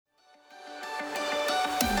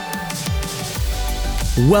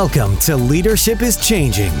Welcome to Leadership is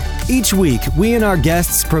Changing. Each week, we and our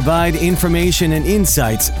guests provide information and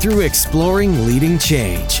insights through exploring leading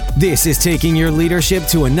change. This is taking your leadership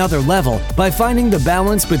to another level by finding the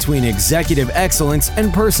balance between executive excellence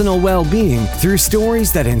and personal well-being through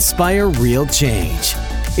stories that inspire real change.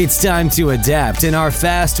 It's time to adapt in our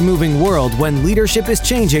fast-moving world when leadership is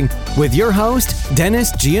changing with your host,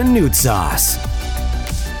 Dennis Giannoutsas.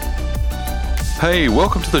 Hey,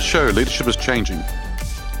 welcome to the show, Leadership is Changing.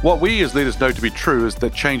 What we as leaders know to be true is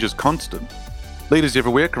that change is constant. Leaders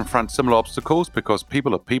everywhere confront similar obstacles because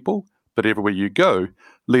people are people, but everywhere you go,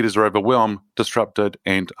 leaders are overwhelmed, disrupted,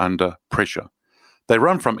 and under pressure. They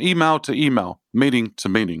run from email to email, meeting to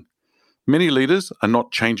meeting. Many leaders are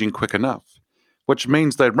not changing quick enough, which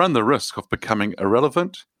means they run the risk of becoming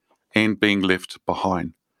irrelevant and being left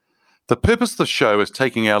behind. The purpose of the show is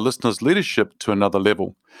taking our listeners' leadership to another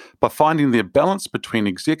level by finding their balance between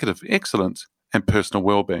executive excellence and personal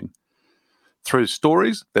well-being through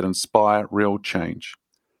stories that inspire real change.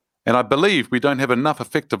 And I believe we don't have enough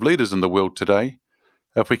effective leaders in the world today.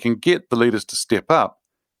 If we can get the leaders to step up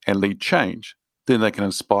and lead change, then they can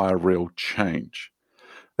inspire real change.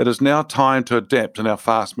 It is now time to adapt in our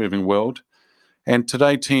fast-moving world. And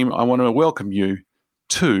today, team, I want to welcome you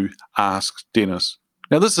to Ask Dennis.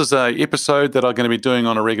 Now, this is an episode that I'm going to be doing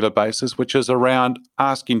on a regular basis, which is around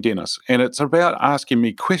Asking Dennis. And it's about asking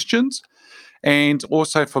me questions and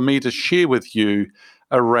also for me to share with you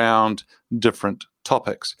around different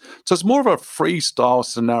topics. So it's more of a freestyle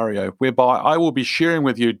scenario whereby I will be sharing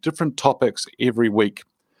with you different topics every week.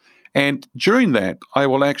 And during that, I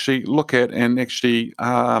will actually look at and actually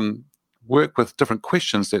work with different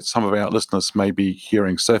questions that some of our listeners may be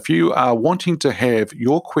hearing. So if you are wanting to have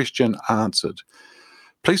your question answered,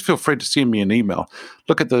 please feel free to send me an email.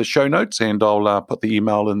 Look at the show notes and I'll put the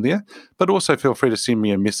email in there, but also feel free to send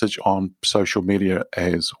me a message on social media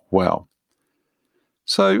as well.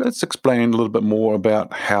 So let's explain a little bit more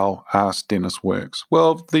about how Ask Dennis works.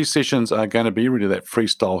 Well, these sessions are going to be really that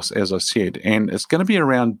freestyle, as I said, and it's going to be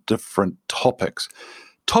around different topics.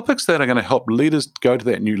 Topics that are going to help leaders go to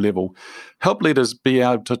that new level, help leaders be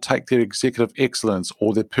able to take their executive excellence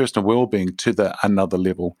or their personal well-being to another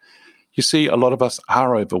level. You see, a lot of us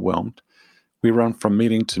are overwhelmed. We run from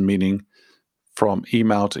meeting to meeting, from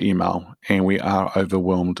email to email, and we are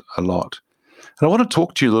overwhelmed a lot. And I want to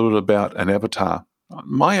talk to you a little bit about an avatar.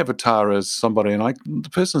 My avatar is somebody, and the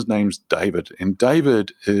person's name's David. And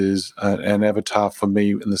David is an avatar for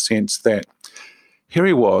me in the sense that here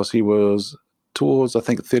he was towards, I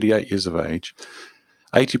think, 38 years of age,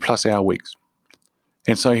 80-plus hour weeks.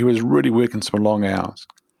 And so he was really working some long hours.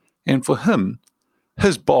 And for him,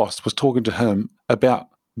 his boss was talking to him about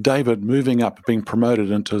David moving up, being promoted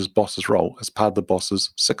into his boss's role as part of the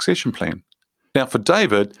boss's succession plan. Now, for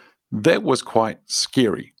David, that was quite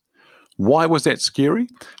scary. Why was that scary?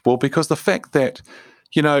 Well, because the fact that,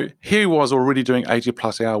 here he was already doing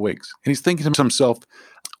 80-plus hour weeks, and he's thinking to himself,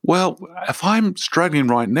 well, if I'm struggling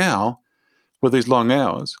right now with these long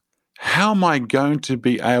hours, how am I going to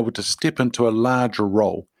be able to step into a larger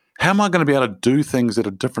role? How am I going to be able to do things at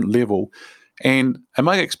a different level? And am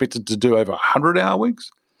I expected to do over 100-hour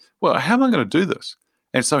weeks? Well, how am I going to do this?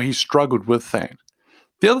 And so he struggled with that.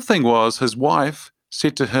 The other thing was his wife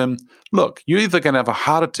said to him, look, you're either going to have a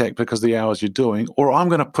heart attack because of the hours you're doing, or I'm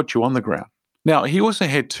going to put you on the ground. Now, he also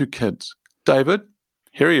had 2 kids. David,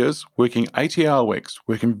 here he is, working 80-hour weeks,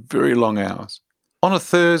 working very long hours. On a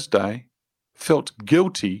Thursday, felt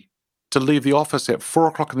guilty to leave the office at 4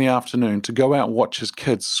 o'clock in the afternoon to go out and watch his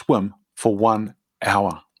kids swim for 1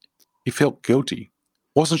 hour. He felt guilty,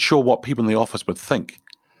 wasn't sure what people in the office would think,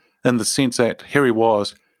 in the sense that here he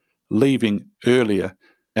was leaving earlier,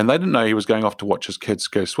 and they didn't know he was going off to watch his kids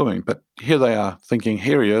go swimming, but here they are thinking,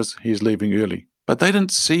 here he is, he's leaving early. But they didn't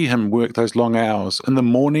see him work those long hours in the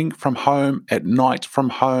morning from home, at night from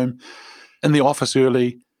home, in the office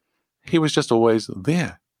early. He was just always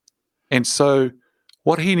there. And so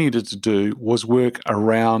what he needed to do was work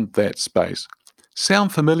around that space.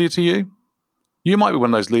 Sound familiar to you? You might be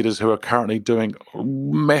one of those leaders who are currently doing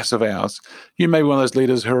massive hours. You may be one of those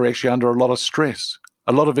leaders who are actually under a lot of stress.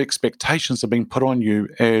 A lot of expectations are being put on you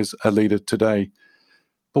as a leader today.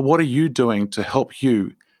 But what are you doing to help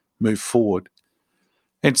you move forward?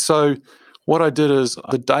 And so what I did is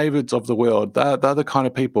the Davids of the world, they're the kind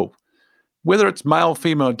of people, whether it's male,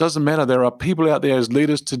 female, it doesn't matter. There are people out there as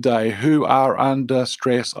leaders today who are under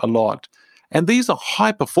stress a lot. And these are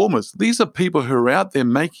high performers. These are people who are out there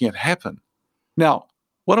making it happen. Now,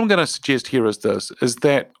 what I'm going to suggest here is this, is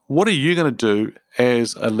that what are you going to do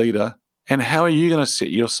as a leader, and how are you going to set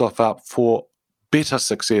yourself up for better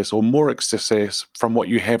success or more success from what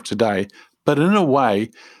you have today, but in a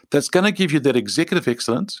way that's going to give you that executive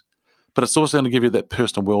excellence, but it's also going to give you that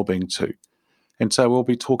personal well-being too. And so we'll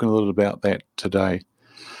be talking a little about that today.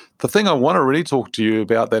 The thing I want to really talk to you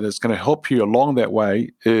about that is going to help you along that way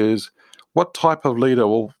is what type of leader,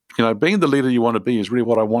 well, being the leader you want to be is really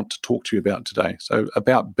what I want to talk to you about today. So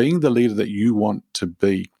about being the leader that you want to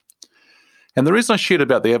be. And the reason I shared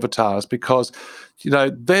about the avatar is because,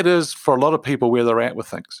 that is for a lot of people where they're at with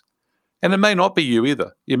things. And it may not be you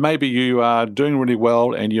either. It may be you are doing really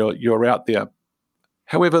well and you're out there.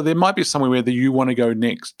 However, there might be somewhere where you want to go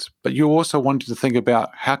next, but you also want to think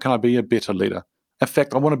about, how can I be a better leader? In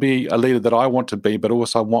fact, I want to be a leader that I want to be, but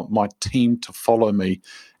also I want my team to follow me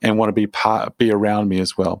and want to be around me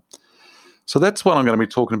as well. So that's what I'm going to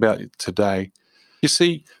be talking about today. You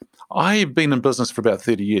see, I've been in business for about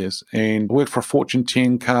 30 years and worked for Fortune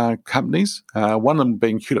 10 car companies, one of them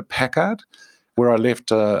being Hewlett-Packard, where I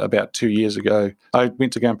left about 2 years ago. I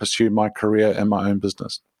went to go and pursue my career in my own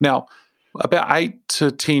business. Now, about 8 to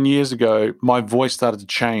 10 years ago, my voice started to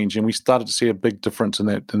change, and we started to see a big difference in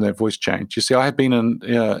that voice change. You see, I had been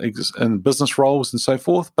in business roles and so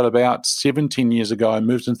forth, but about 17 years ago, I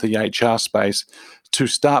moved into the HR space to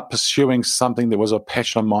start pursuing something that was a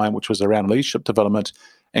passion of mine, which was around leadership development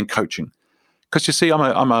and coaching. Because you see,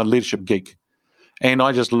 I'm a leadership geek, and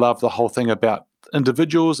I just love the whole thing about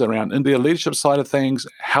individuals around in their leadership side of things,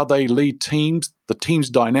 how they lead teams, the team's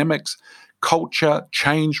dynamics, culture,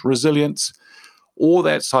 change, resilience, all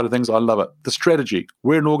that side of things. I love it. The strategy,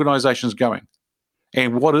 where an organization is going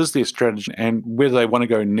and what is their strategy and where they want to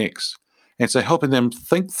go next. And so helping them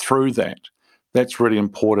think through that's really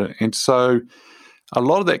important. And so a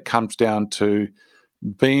lot of that comes down to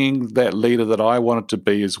being that leader that I wanted to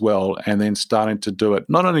be as well, and then starting to do it,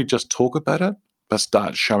 not only just talk about it, but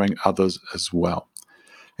start showing others as well.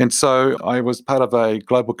 And so I was part of a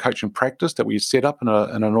global coaching practice that we set up in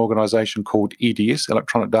an organization called EDS,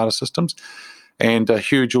 Electronic Data Systems, and a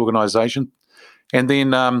huge organization. And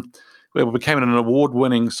then it became an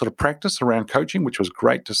award-winning sort of practice around coaching, which was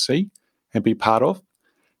great to see and be part of.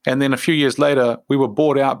 And then a few years later, we were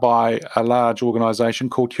bought out by a large organization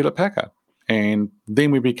called Hewlett-Packard. And then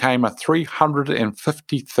we became a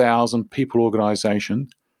 350,000 people organization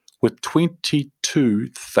with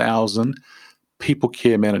 22,000 people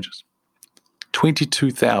care managers.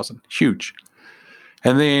 22,000, huge.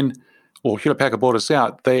 And then, Hewlett-Packard bought us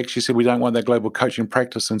out. They actually said, we don't want that global coaching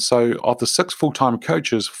practice. And so of the 6 full-time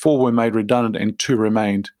coaches, 4 were made redundant and 2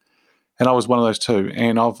 remained. And I was one of those 2.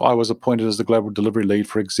 And I was appointed as the global delivery lead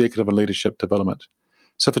for executive and leadership development.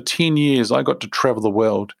 So for 10 years, I got to travel the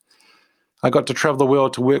world. I got to travel the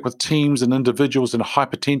world to work with teams and individuals and high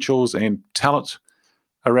potentials and talent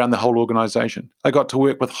around the whole organization. I got to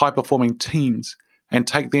work with high-performing teams and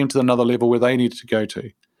take them to another level where they needed to go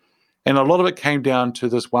to. And a lot of it came down to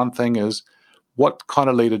this one thing is, what kind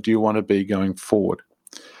of leader do you want to be going forward?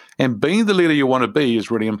 And being the leader you want to be is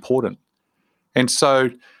really important. And so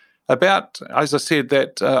as I said,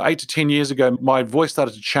 that 8 to 10 years ago, my voice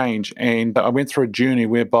started to change, and I went through a journey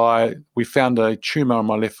whereby we found a tumor on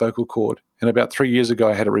my left vocal cord. And about 3 years ago,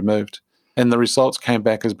 I had it removed. And the results came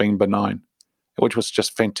back as being benign, which was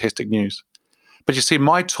just fantastic news. But you see,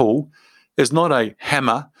 my tool is not a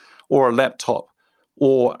hammer or a laptop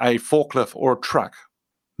or a forklift or a truck.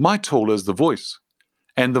 My tool is the voice.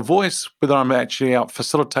 And the voice, whether I'm actually out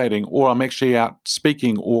facilitating or I'm actually out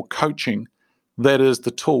speaking or coaching, that is the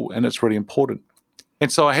tool, and it's really important.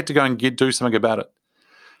 And so I had to go and do something about it.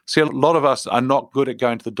 See, a lot of us are not good at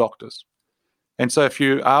going to the doctors. And so if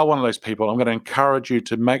you are one of those people, I'm going to encourage you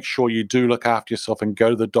to make sure you do look after yourself and go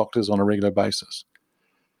to the doctors on a regular basis.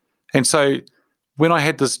 And so when I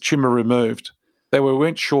had this tumor removed, they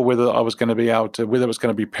weren't sure whether I was going to be able to, whether it was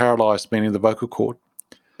going to be paralyzed, meaning the vocal cord,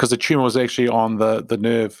 because the tumor was actually on the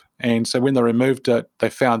nerve. And so when they removed it, they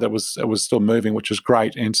found that it was still moving, which was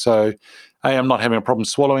great. And so A, I'm not having a problem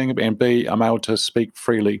swallowing, and B, I'm able to speak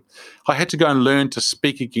freely. I had to go and learn to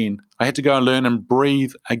speak again. I had to go and learn and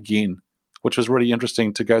breathe again, which was really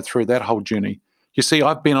interesting to go through that whole journey. You see,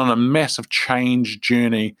 I've been on a massive change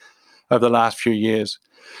journey over the last few years.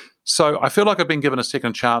 So I feel like I've been given a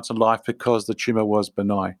second chance in life because the tumor was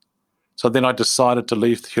benign. So then I decided to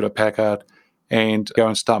leave Hewlett-Packard and go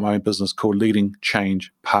and start my own business called Leading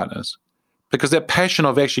Change Partners. Because that passion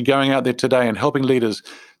of actually going out there today and helping leaders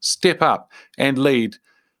step up and lead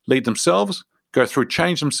themselves, go through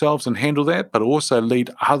change themselves and handle that, but also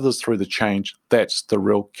lead others through the change, that's the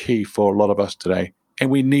real key for a lot of us today. And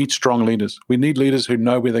we need strong leaders. We need leaders who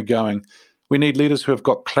know where they're going. We need leaders who have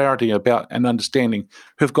got clarity about and understanding,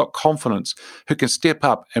 who've got confidence, who can step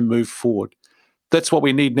up and move forward. That's what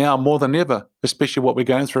we need now more than ever, especially what we're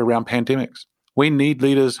going through around pandemics. We need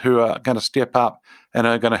leaders who are going to step up and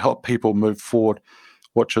are going to help people move forward,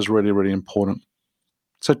 which is really, really important.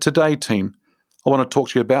 So today, team, I want to talk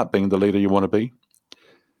to you about being the leader you want to be.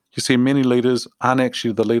 You see, many leaders aren't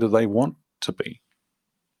actually the leader they want to be.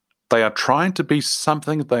 They are trying to be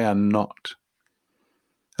something they are not.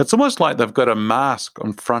 It's almost like they've got a mask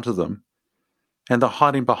in front of them and they're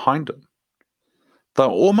hiding behind it. They're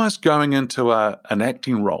almost going into an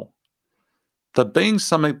acting role. They're being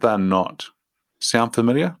something they're not. Sound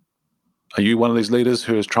familiar? Are you one of these leaders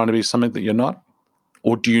who is trying to be something that you're not?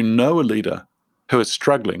 Or do you know a leader who is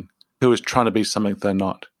struggling, who is trying to be something they're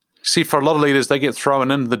not? See, for a lot of leaders, they get thrown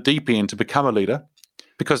into the deep end to become a leader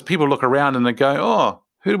because people look around and they go, oh,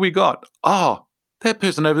 who do we got? Oh, that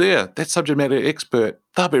person over there, that subject matter expert,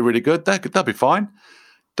 they'll be really good. They'll be fine.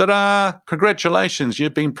 Ta-da! Congratulations,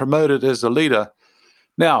 you've been promoted as a leader.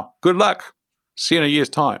 Now, good luck. See you in a year's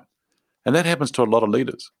time. And that happens to a lot of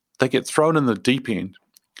leaders. They get thrown in the deep end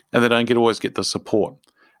and they don't always get the support.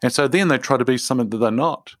 And so then they try to be something that they're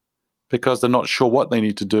not because they're not sure what they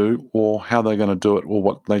need to do or how they're going to do it or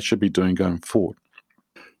what they should be doing going forward.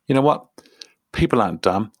 You know what? People aren't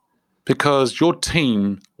dumb because your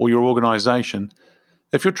team or your organization,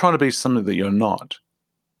 if you're trying to be something that you're not,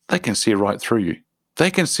 they can see right through you.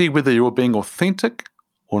 They can see whether you're being authentic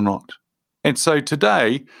or not. And so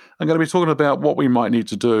today, I'm going to be talking about what we might need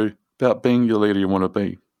to do about being the leader you want to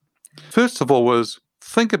be. First of all is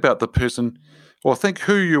think about the person or think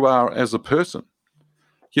who you are as a person.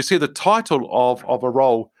 You see, the title of a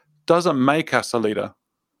role doesn't make us a leader.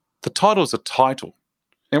 The title is a title.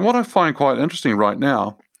 And what I find quite interesting right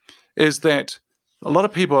now is that a lot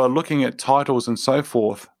of people are looking at titles and so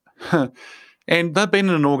forth, and they've been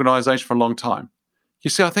in an organization for a long time. You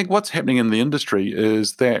see, I think what's happening in the industry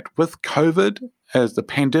is that with COVID, as the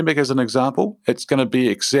pandemic as an example, it's going to be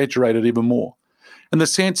exaggerated even more in the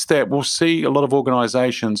sense that we'll see a lot of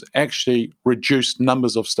organizations actually reduce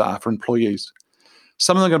numbers of staff or employees.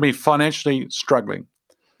 Some of them are going to be financially struggling.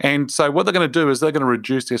 And so what they're going to do is they're going to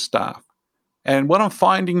reduce their staff. And what I'm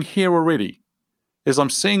finding here already is I'm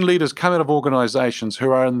seeing leaders come out of organizations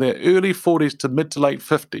who are in their early 40s to mid to late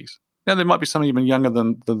 50s. Now, there might be some even younger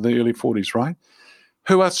than the early 40s, right?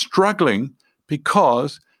 Who are struggling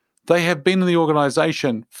because they have been in the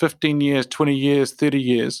organization 15 years, 20 years, 30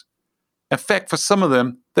 years. In fact, for some of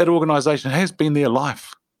them, that organization has been their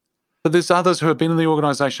life. But there's others who have been in the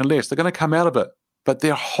organization less. They're going to come out of it. But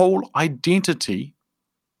their whole identity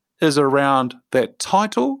is around that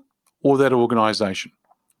title or that organization.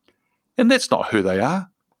 And that's not who they are.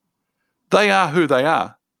 They are who they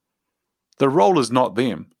are. The role is not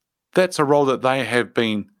them. That's a role that they have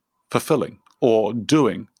been fulfilling or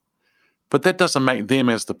doing. But that doesn't make them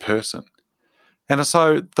as the person. And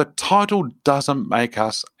so the title doesn't make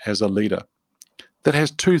us as a leader. That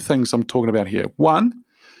has two things I'm talking about here. One,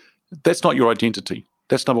 that's not your identity.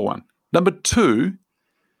 That's number one. Number two,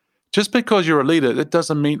 just because you're a leader, that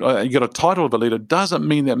doesn't mean you got a title of a leader, doesn't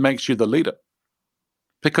mean that makes you the leader.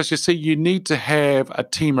 Because you see, you need to have a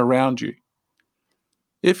team around you.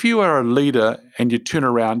 If you are a leader and you turn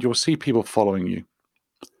around, you'll see people following you.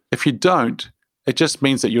 If you don't, it just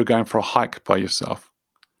means that you're going for a hike by yourself.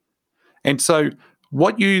 And so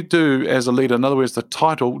what you do as a leader, in other words, the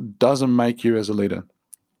title doesn't make you as a leader.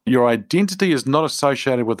 Your identity is not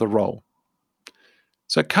associated with the role.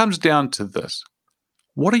 So it comes down to this.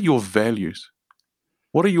 What are your values?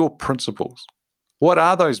 What are your principles? What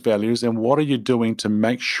are those values and what are you doing to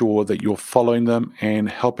make sure that you're following them and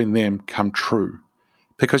helping them come true?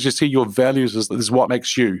 Because you see, your values is what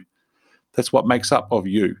makes you. That's what makes up of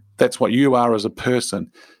you. That's what you are as a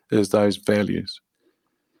person, is those values.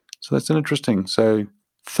 So that's interesting. So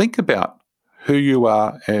think about who you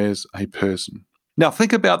are as a person. Now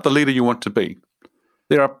think about the leader you want to be.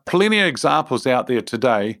 There are plenty of examples out there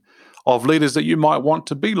today of leaders that you might want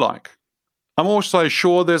to be like. I'm also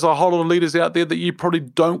sure there's a whole lot of leaders out there that you probably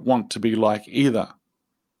don't want to be like either.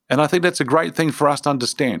 And I think that's a great thing for us to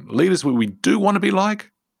understand. Leaders that we do want to be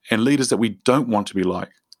like and leaders that we don't want to be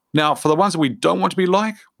like. Now, for the ones that we don't want to be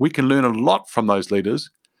like, we can learn a lot from those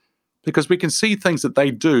leaders because we can see things that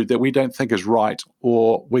they do that we don't think is right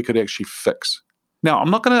or we could actually fix. Now,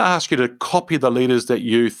 I'm not going to ask you to copy the leaders that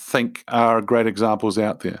you think are great examples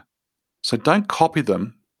out there. So don't copy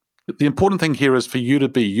them. The important thing here is for you to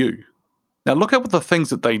be you. Now, look at what the things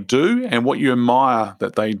that they do and what you admire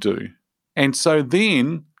that they do. And so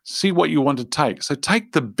then see what you want to take. So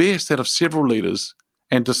take the best out of several leaders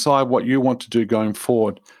and decide what you want to do going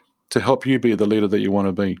forward to help you be the leader that you want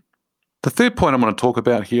to be. The third point I'm going to talk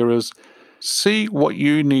about here is see what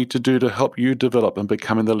you need to do to help you develop and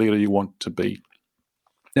becoming the leader you want to be.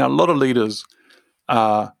 Now, a lot of leaders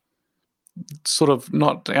are sort of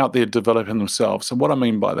not out there developing themselves. And what I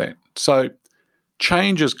mean by that, so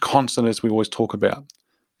change is constant, as we always talk about.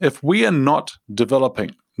 If we are not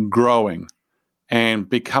developing, growing, and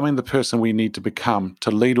becoming the person we need to become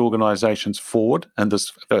to lead organizations forward in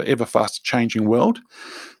this ever faster changing world,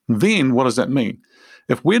 then what does that mean?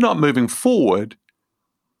 If we're not moving forward,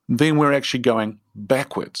 then we're actually going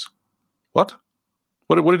backwards. What?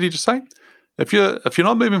 What did he just say? If you're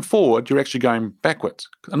not moving forward, you're actually going backwards.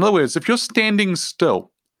 In other words, if you're standing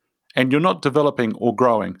still and you're not developing or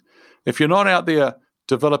growing, if you're not out there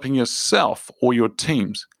developing yourself or your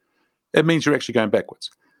teams, it means you're actually going backwards.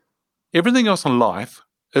 Everything else in life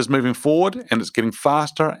is moving forward and it's getting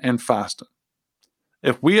faster and faster.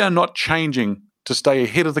 If we are not changing to stay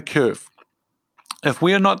ahead of the curve, if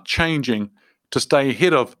we are not changing to stay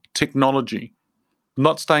ahead of technology,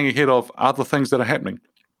 not staying ahead of other things that are happening,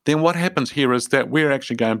 then what happens here is that we're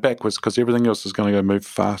actually going backwards because everything else is going to go move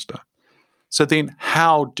faster. So then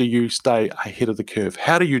how do you stay ahead of the curve?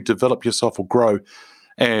 How do you develop yourself or grow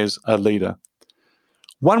as a leader?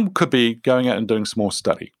 One could be going out and doing some more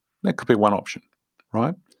study. That could be one option,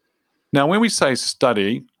 right? Now, when we say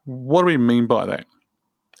study, what do we mean by that?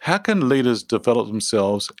 How can leaders develop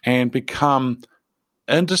themselves and become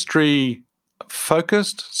industry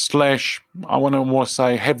focused / I want to more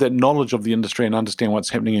say have that knowledge of the industry and understand what's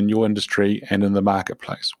happening in your industry and in the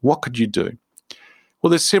marketplace? What could you do?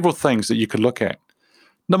 Well, there's several things that you could look at.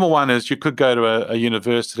 Number one is you could go to a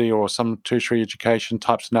university or some tertiary education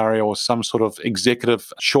type scenario or some sort of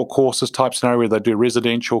executive short courses type scenario where they do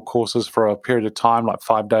residential courses for a period of time, like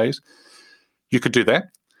 5 days. You could do that.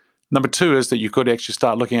 Number two is that you could actually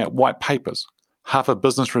start looking at white papers. Harvard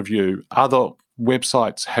Business Review, other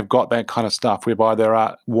websites have got that kind of stuff whereby there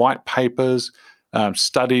are white papers,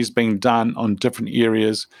 studies being done on different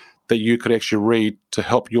areas that you could actually read to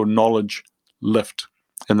help your knowledge lift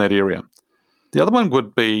in that area. The other one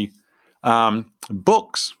would be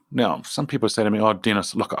books. Now, some people say to me, "Oh,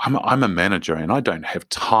 Dennis, look, I'm a manager and I don't have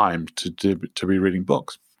time to be reading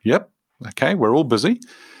books." Yep, okay, we're all busy,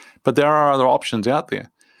 but there are other options out there.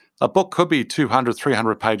 A book could be 200,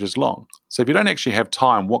 300 pages long. So if you don't actually have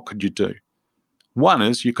time, what could you do? One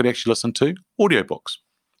is you could actually listen to audiobooks,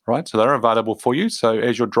 right? So they're available for you. So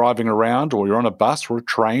as you're driving around or you're on a bus or a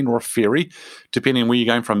train or a ferry, depending on where you're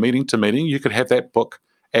going from meeting to meeting, you could have that book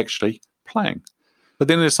actually playing. But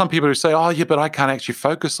then there's some people who say, "Oh, yeah, but I can't actually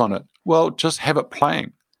focus on it." Well, just have it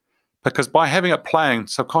playing, because by having it playing,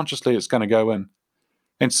 subconsciously it's going to go in.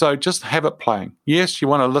 And so just have it playing. Yes, you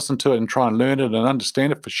want to listen to it and try and learn it and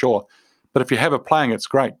understand it for sure. But if you have it playing, it's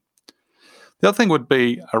great. The other thing would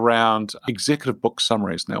be around executive book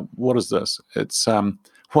summaries. Now, what is this? It's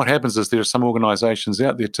what happens is there are some organizations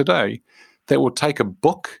out there today that will take a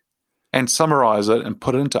book and summarize it and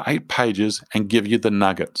put it into 8 pages and give you the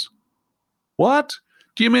nuggets. What?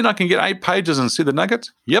 Do you mean I can get 8 pages and see the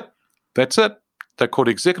nuggets? Yep, that's it. They're called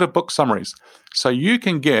executive book summaries. So you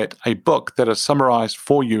can get a book that is summarized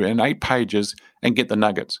for you in 8 pages and get the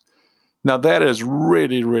nuggets. Now that is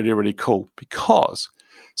really, really, really cool because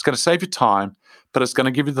it's going to save you time, but it's going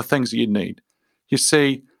to give you the things that you need. You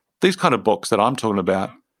see, these kind of books that I'm talking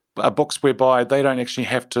about are books whereby you don't actually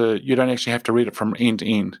have to read it from end to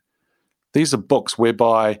end. These are books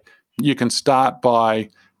whereby you can start by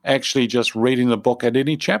actually just reading the book at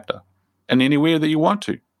any chapter and anywhere that you want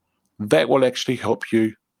to. That will actually help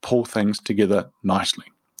you pull things together nicely.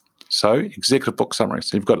 So executive book summaries.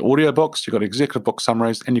 So you've got audiobooks, you've got executive book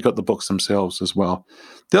summaries, and you've got the books themselves as well.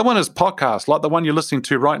 The other one is podcasts, like the one you're listening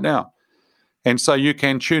to right now. And so you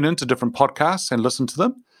can tune into different podcasts and listen to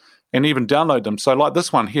them and even download them. So like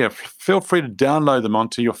this one here, feel free to download them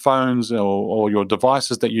onto your phones or your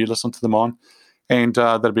devices that you listen to them on. And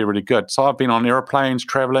that'll be really good. So I've been on airplanes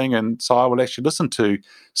traveling, and so I will actually listen to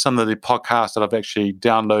some of the podcasts that I've actually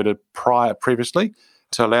downloaded previously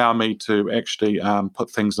to allow me to actually put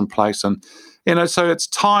things in place. And, so it's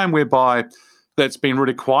time whereby that's been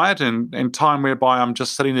really quiet and time whereby I'm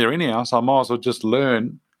just sitting there anyhow. So I might as well just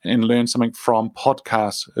learn something from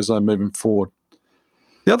podcasts as I'm moving forward.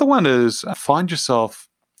 The other one is find yourself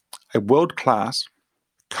a world-class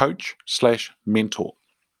coach / mentor.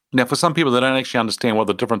 Now, for some people, they don't actually understand what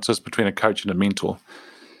the difference is between a coach and a mentor.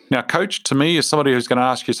 Now, a coach, to me, is somebody who's going to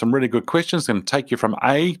ask you some really good questions and take you from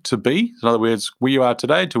A to B, in other words, where you are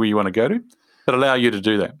today to where you want to go to, but allow you to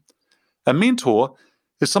do that. A mentor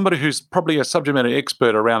is somebody who's probably a subject matter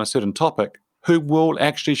expert around a certain topic who will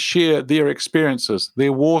actually share their experiences,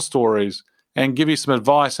 their war stories, and give you some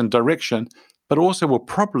advice and direction, but also will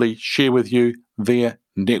probably share with you their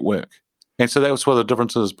network. And so that's what the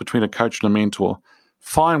difference is between a coach and a mentor.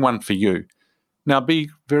 Find one for you. Now, be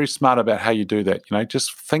very smart about how you do that.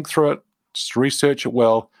 Just think through it, Just research it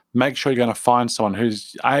well. Make sure you're going to find someone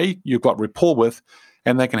who's, you've got rapport with,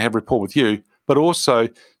 and they can have rapport with you, but also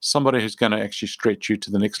somebody who's going to actually stretch you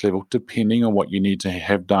to the next level, depending on what you need to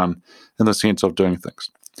have done in the sense of doing things.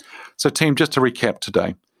 So, team, just to recap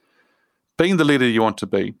today, being the leader you want to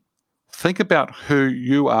be, think about who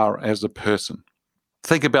you are as a person.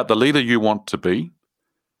 Think about the leader you want to be,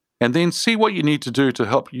 and then see what you need to do to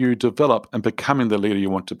help you develop and becoming the leader you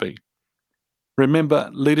want to be. Remember,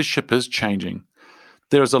 leadership is changing.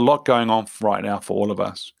 There is a lot going on right now for all of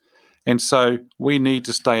us. And so we need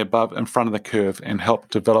to stay above in front of the curve and help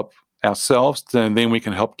develop ourselves, and then we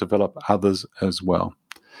can help develop others as well.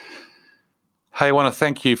 Hey, I want to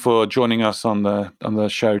thank you for joining us on the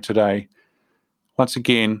show today. Once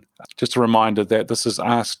again, just a reminder that this is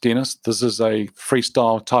Ask Dennis. This is a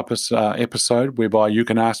freestyle type of episode whereby you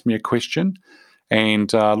can ask me a question,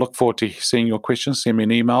 and look forward to seeing your questions. Send me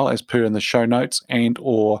an email as per in the show notes, and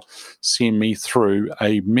or send me through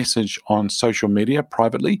a message on social media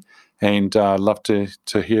privately, and love to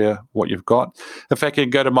hear what you've got. In fact, you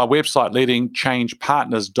can go to my website,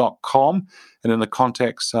 leadingchangepartners.com, and in the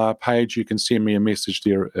contacts page, you can send me a message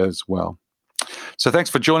there as well. So thanks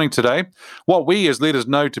for joining today. What we as leaders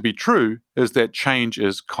know to be true is that change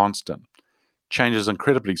is constant. Change is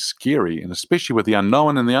incredibly scary, and especially with the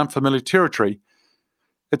unknown and the unfamiliar territory,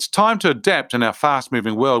 it's time to adapt in our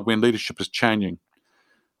fast-moving world when leadership is changing.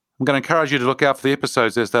 I'm going to encourage you to look out for the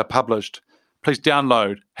episodes as they're published. Please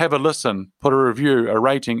download, have a listen, put a review, a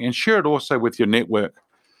rating, and share it also with your network.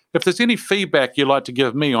 If there's any feedback you'd like to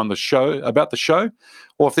give me on the show, about the show,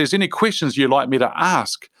 or if there's any questions you'd like me to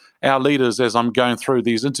ask our leaders as I'm going through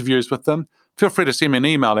these interviews with them, feel free to send me an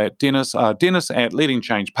email at Dennis at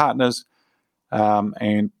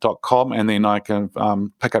leadingchangepartners.com, and then I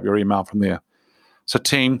can pick up your email from there. So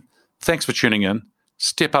team, thanks for tuning in.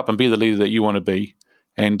 Step up and be the leader that you want to be,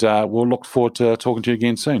 and we'll look forward to talking to you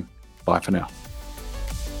again soon. Bye for now.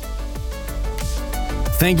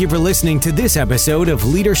 Thank you for listening to this episode of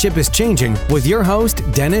Leadership is Changing with your host,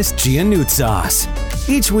 Dennis Giannoutsas.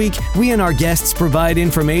 Each week, we and our guests provide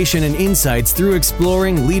information and insights through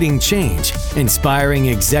exploring leading change, inspiring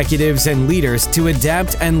executives and leaders to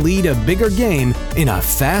adapt and lead a bigger game in a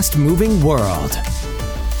fast-moving world.